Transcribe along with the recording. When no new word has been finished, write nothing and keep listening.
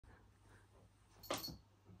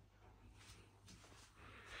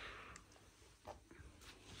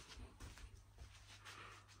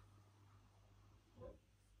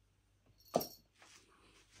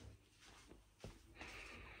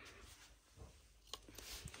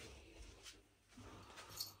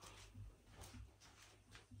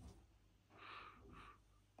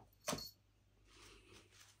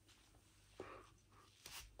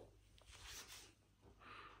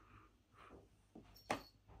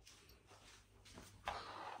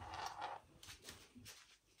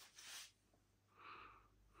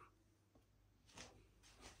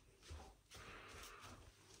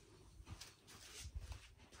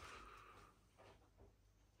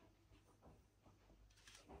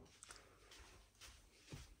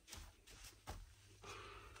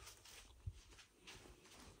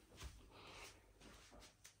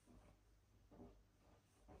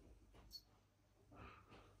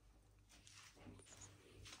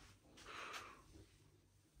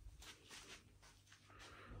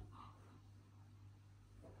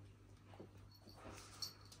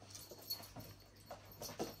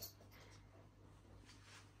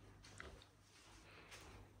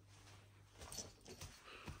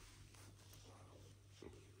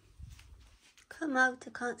Come out, I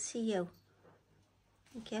can't see you.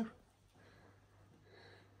 Thank you.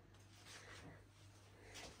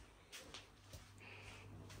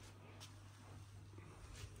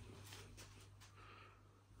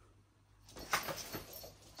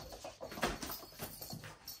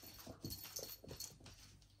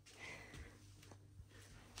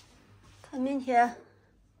 Come in here.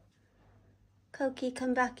 Cokie,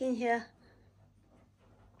 come back in here.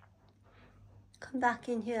 Come back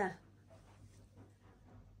in here.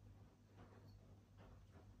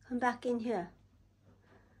 Come back in here.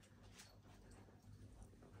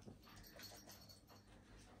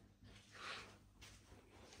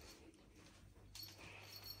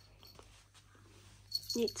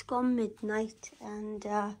 It's gone midnight and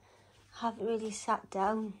haven't really sat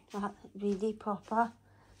down really proper,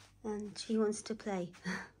 and she wants to play.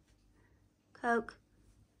 Coke.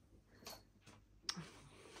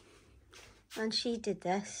 And she did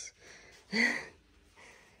this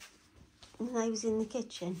when I was in the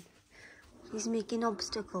kitchen. She's making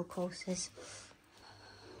obstacle courses.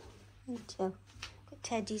 Me too. Got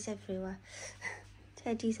teddies everywhere.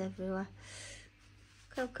 Teddies everywhere.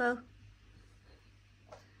 Coco.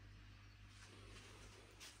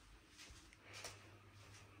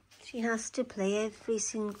 She has to play every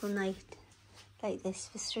single night like this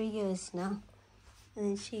for 3 years now. And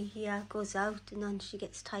then she goes out and then she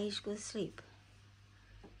gets tired, she goes to sleep.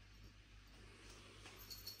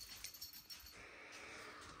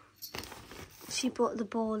 She brought the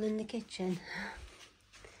ball in the kitchen.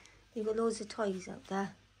 You've got loads of toys out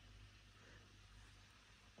there.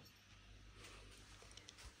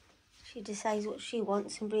 She decides what she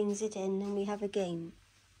wants and brings it in, and we have a game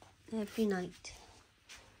every night.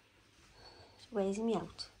 She wears me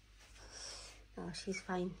out. Oh, she's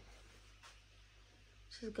fine.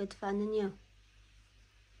 She's good fun, and you?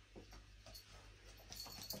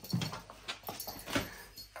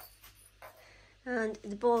 And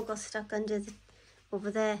the ball got stuck over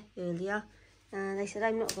there earlier, and I said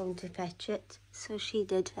I'm not going to fetch it, so she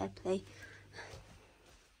did. Fair play.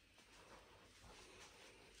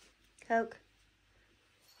 Coke.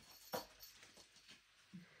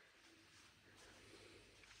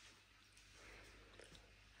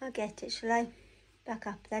 I'll get it, shall I? Back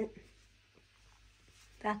up then.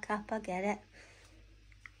 Back up, I'll get it.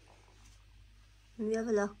 Let me have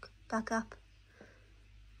a look. Back up.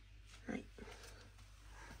 Right.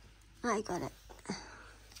 I got it.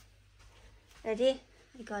 Ready?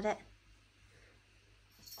 I got it.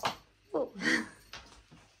 Oh.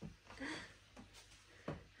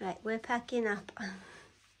 Right, we're packing up.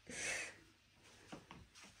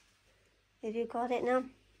 Have you got it now?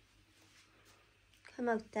 Come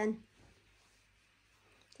out then.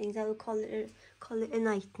 Things I will call it a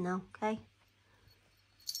night now, okay?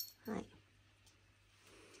 Right.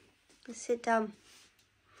 Let's sit down.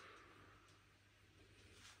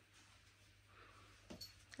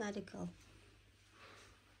 Let it go.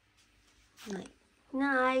 Night.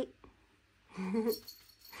 Night.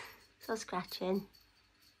 Stop scratching.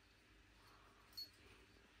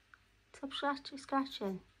 Stop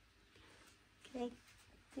scratching. Okay.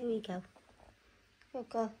 Here we go.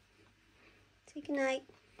 Go. Say good night.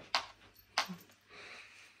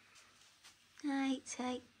 Night,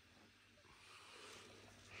 say.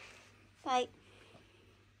 Bye.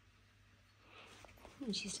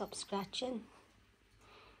 And she stopped scratching.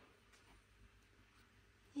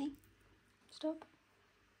 Hey, stop.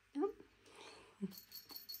 No.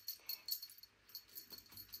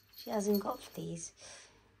 She hasn't got fleas,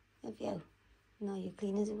 have you? No, you're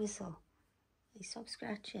clean as a whistle. Hey, stop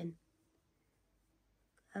scratching.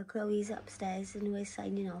 Chloe's upstairs and we're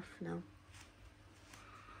signing off now.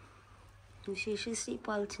 And she should sleep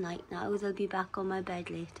well tonight now. They'll be back on my bed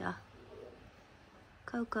later.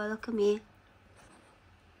 Coco, look at me.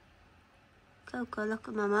 Coco, look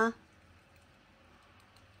at Mama.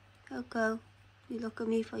 Coco, you look at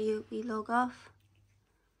me before we log off.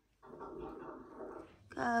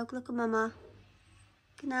 Coco, look at Mama.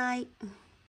 Good night.